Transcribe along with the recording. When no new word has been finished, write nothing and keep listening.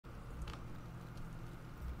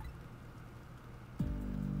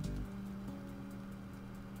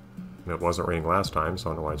It wasn't raining last time, so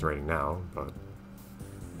I don't know why it's raining now, but...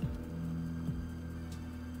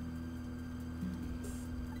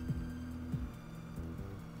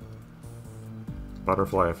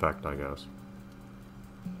 Butterfly effect, I guess.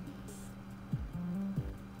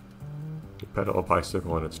 You pedal a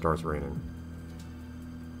bicycle and it starts raining.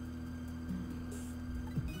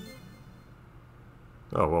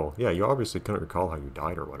 Oh, well, yeah, you obviously couldn't recall how you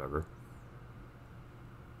died or whatever.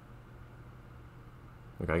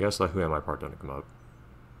 Okay, I guess the Who Am I part didn't come up.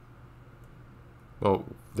 Well,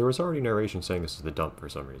 there was already narration saying this is the dump for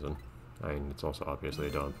some reason. I mean, it's also obviously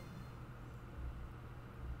a dump.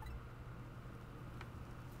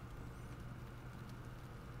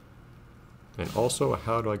 And also,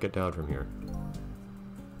 how do I get down from here?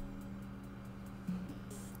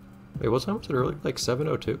 Wait, what time was it earlier? Like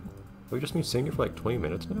 7:02? We just been sitting here for like 20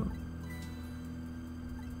 minutes now?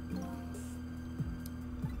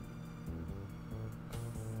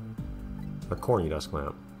 A corny desk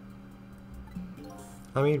lamp.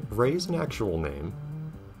 I mean, Ray's an actual name.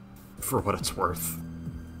 For what it's worth.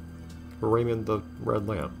 Raymond the Red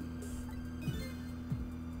Lamp.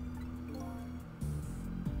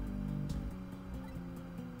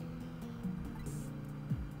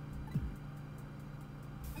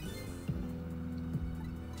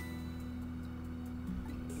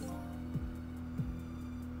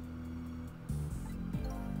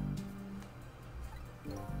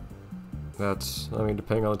 That's, I mean,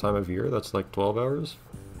 depending on the time of year, that's like 12 hours.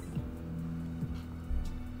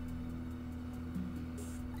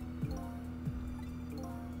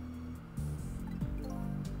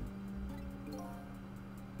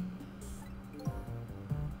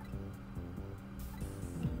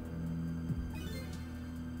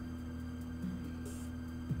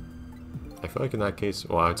 I feel like in that case,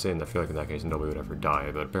 well, I would say I feel like in that case nobody would ever die,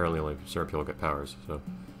 but apparently only certain people get powers, so...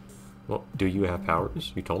 Well, do you have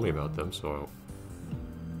powers? You told me about them, so...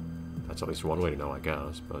 That's at least one way to know, I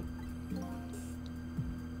guess, but...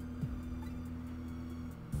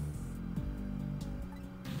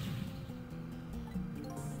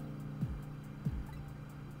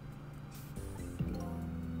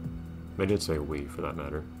 I did say we, for that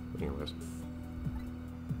matter. Anyways.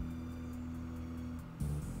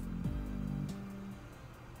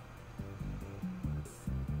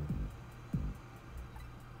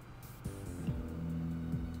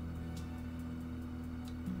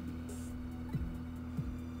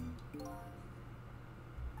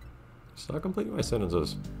 Stop completing my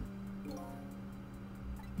sentences.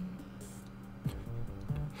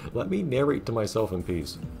 Let me narrate to myself in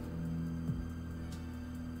peace.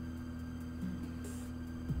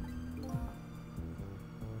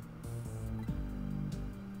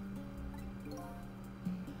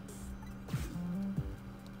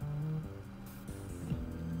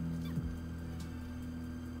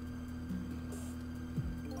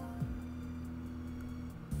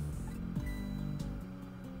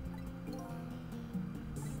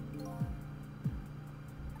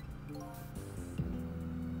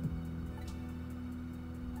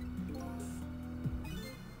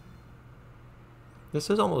 This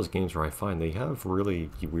is one of those games where I find they have really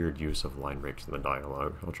weird use of line breaks in the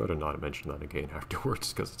dialogue. I'll try to not mention that again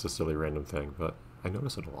afterwards because it's a silly random thing, but I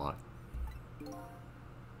notice it a lot.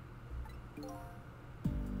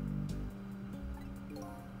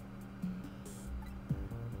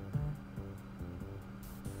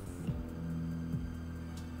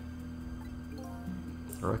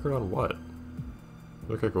 A record on what?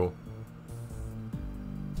 Okay, cool.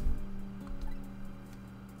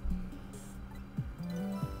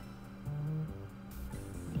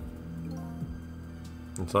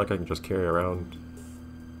 It's not like I can just carry around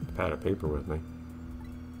a pad of paper with me.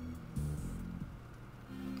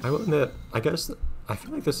 I will admit, I guess, I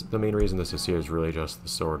feel like the main reason this is here is really just the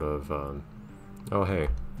sort of, oh hey,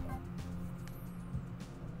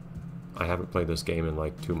 I haven't played this game in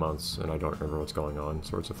like 2 months and I don't remember what's going on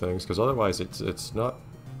sorts of things, because otherwise it's not,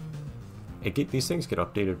 these things get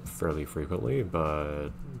updated fairly frequently,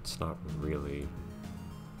 but it's not really...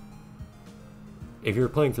 If you're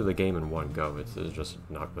playing through the game in one go, it's just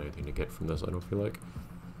not really anything to get from this, I don't feel like.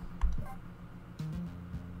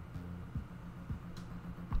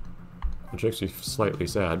 Which makes me slightly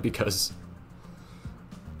sad, because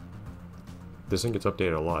this thing gets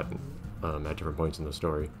updated a lot at different points in the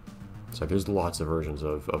story. It's like there's lots of versions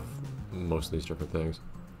of most of these different things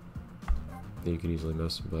that you could easily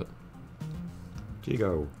miss, but...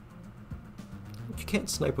 Jigo! You can't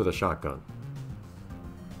snipe with a shotgun.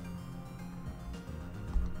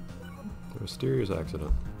 Mysterious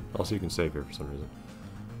accident. Also, you can save here for some reason.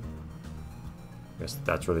 I guess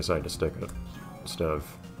that's where they decided to stick it. Instead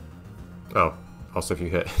of... Oh, Also, if you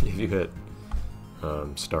hit if you hit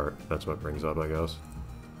start, that's what brings up, I guess.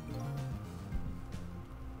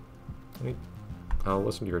 I'll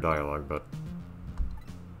listen to your dialogue, but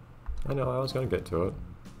I know I was gonna get to it.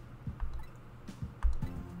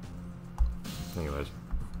 Anyways,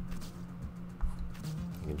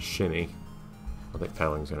 you can shimmy. I don't think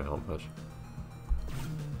paddling's gonna help much.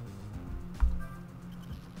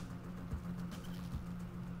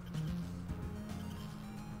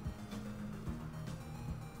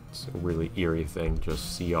 It's a really eerie thing,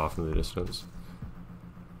 just see off in the distance.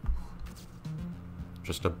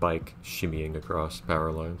 Just a bike shimmying across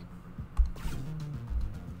power lines.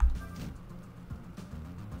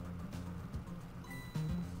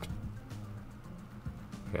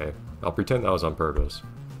 Okay, I'll pretend that was on purpose,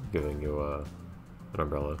 giving you an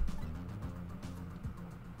umbrella.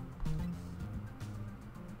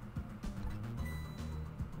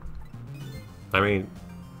 I mean,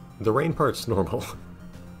 the rain part's normal,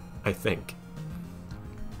 I think.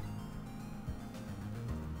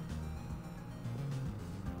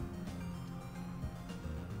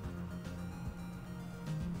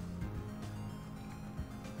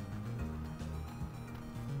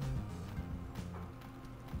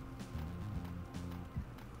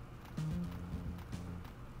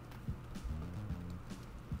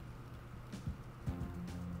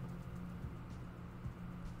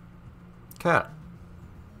 Cat.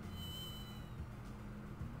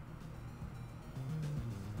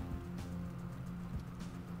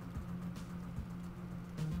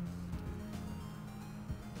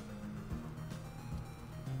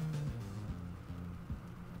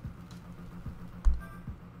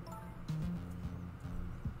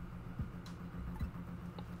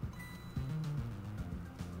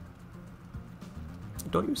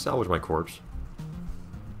 Don't you salvage my corpse?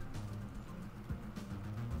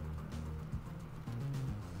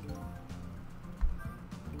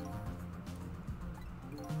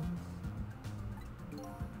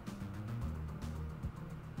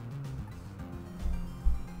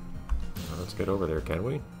 Let's get over there, can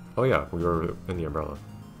we? Oh yeah, we were in the umbrella.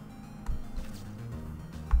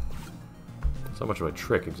 It's not much of a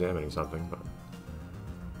trick examining something, but...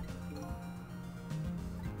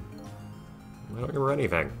 I don't remember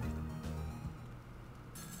anything.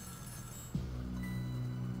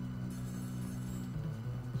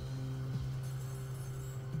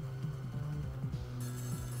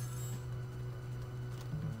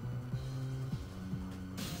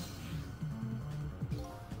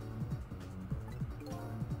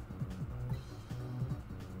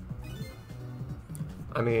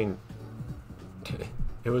 I mean,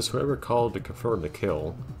 it was whoever called to confirm the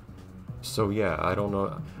kill. So yeah, I don't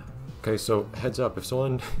know. Okay, so heads up, if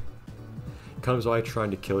someone comes by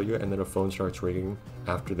trying to kill you and then a phone starts ringing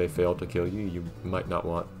after they fail to kill you, you might not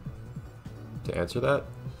want to answer that.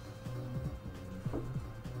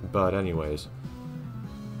 But anyways,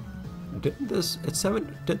 did this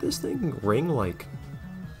thing ring like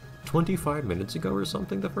 25 minutes ago or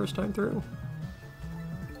something the first time through?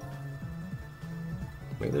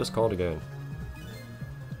 Maybe they just called again.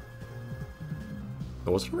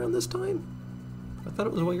 But was it around this time? I thought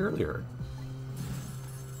it was way earlier.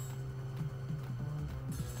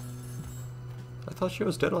 I thought she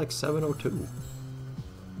was dead at like 7:02.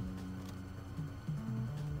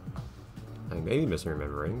 I may be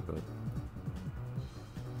misremembering, but...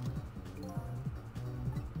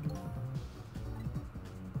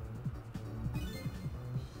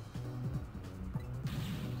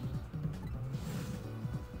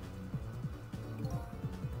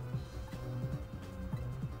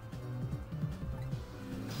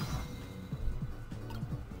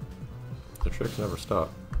 the tricks never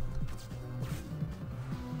stop.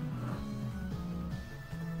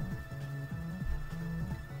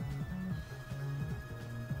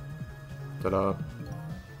 Ta-da.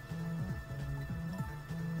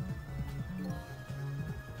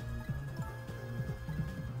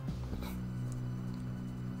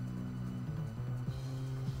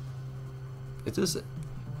 Is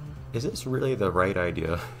this really the right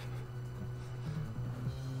idea?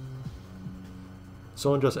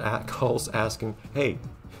 Someone just calls asking, hey,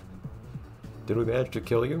 did we manage to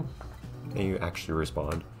kill you? And you actually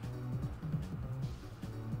respond.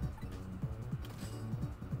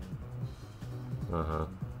 Uh-huh.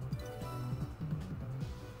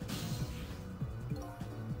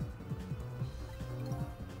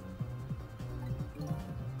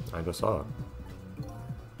 I just saw it.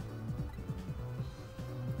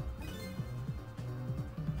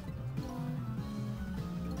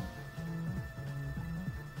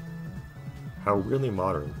 How really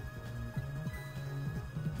modern.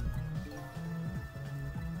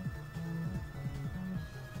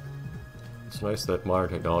 It's nice that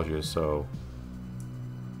modern technology is so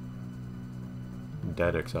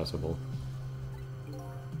dead accessible.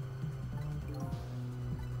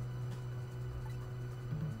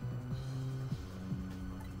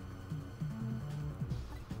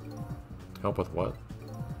 Help with what?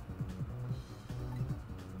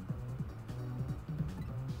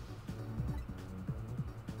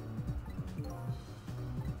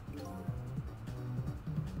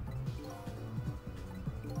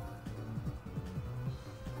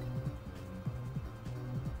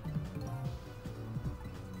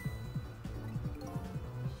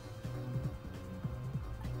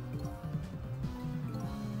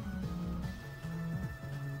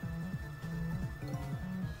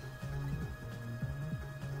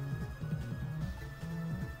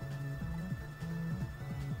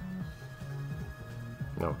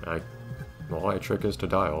 No, well, my trick is to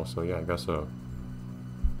dial, so yeah, I guess so.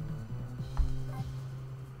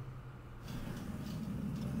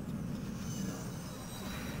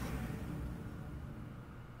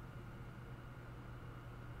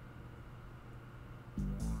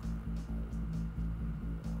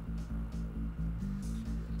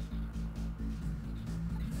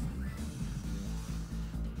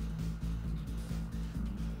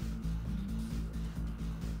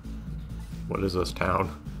 What is this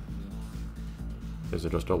town? Is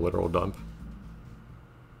it just a literal dump?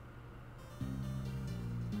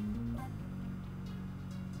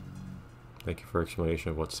 Thank you for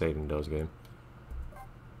explanation of what Satan does, game.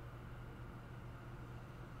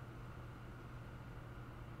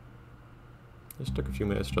 This took a few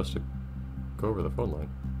minutes just to go over the phone line.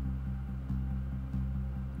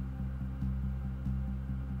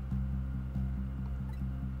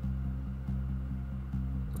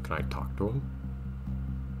 Can I talk to him?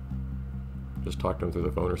 Just talk to him through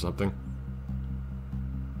the phone or something.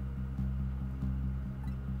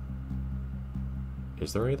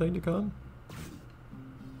 Is there anything to come?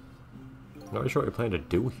 I'm not really sure what you plan to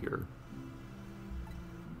do here.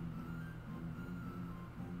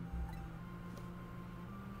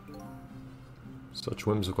 Such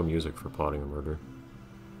whimsical music for plotting a murder.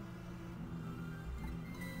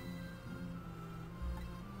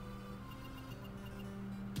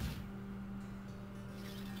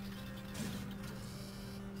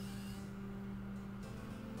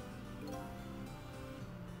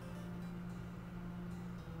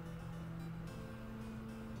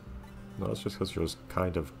 No, it's just because you're just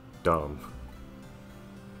kind of dumb.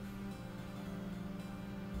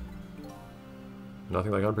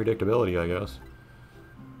 Nothing like unpredictability, I guess.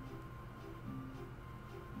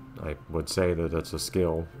 I would say that that's a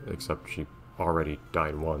skill, except she already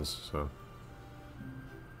died once, so...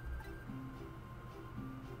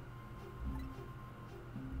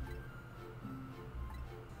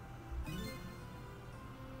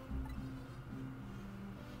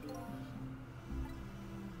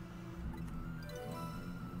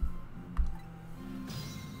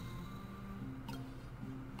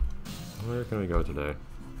 Where can we go today?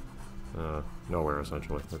 Nowhere,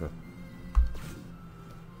 essentially. Okay.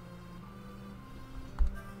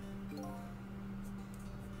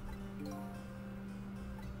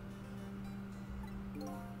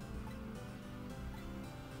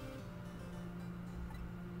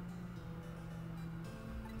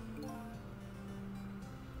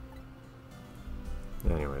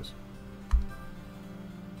 Anyways.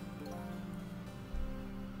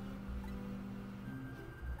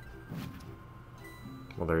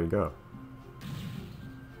 Well, there you go.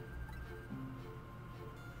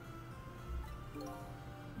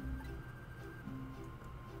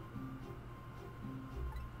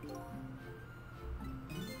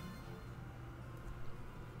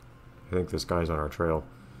 I think this guy's on our trail.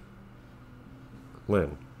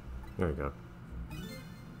 Lynn. There you go.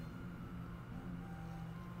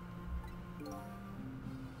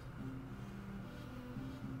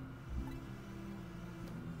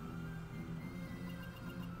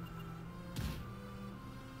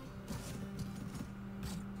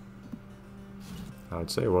 I'd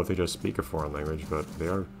say, well, if they just speak a foreign language, but they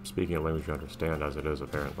are speaking a language you understand as it is,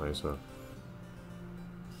 apparently, so...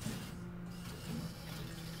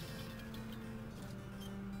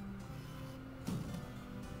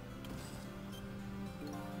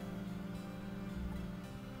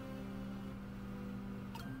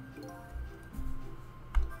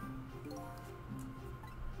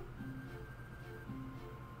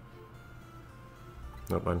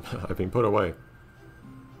 Nope, I've been put away.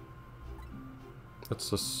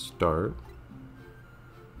 That's a start.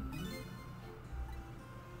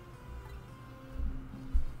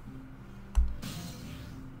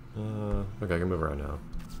 Okay, I can move around now.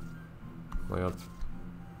 Way up.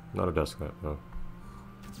 Not a desk lamp, though.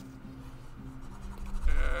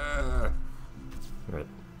 Alright.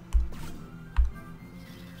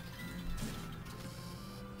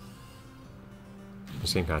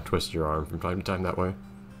 This thing kind of twists your arm from time to time that way.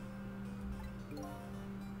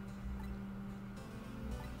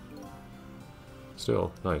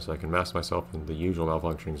 Still, nice. I can mask myself in the usual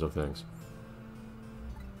malfunctionings of things.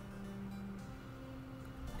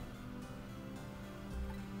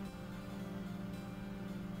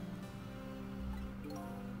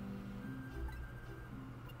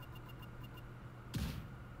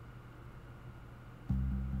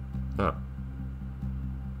 Oh.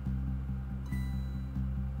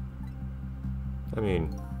 I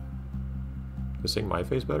mean, is seeing my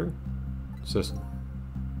face better? It's just...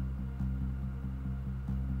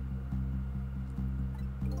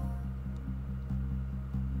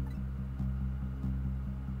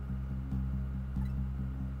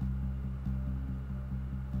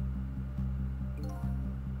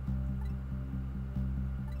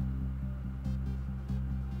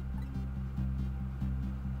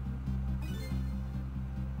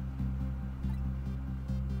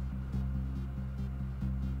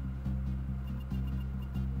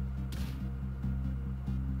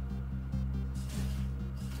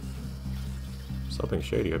 something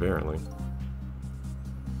shady, apparently.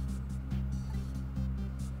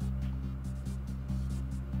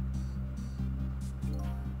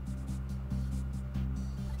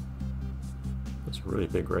 That's really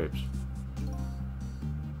big grapes.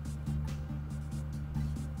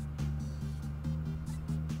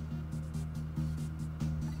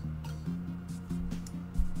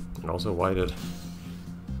 And also, why did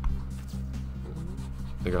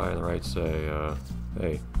the guy on the right say,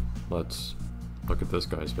 hey, let's look at this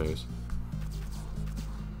guy's face?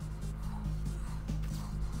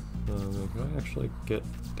 Can I actually get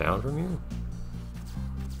down from here?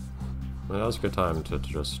 Well, that was a good time to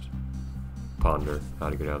just ponder how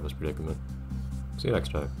to get out of this predicament. See you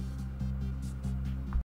next time.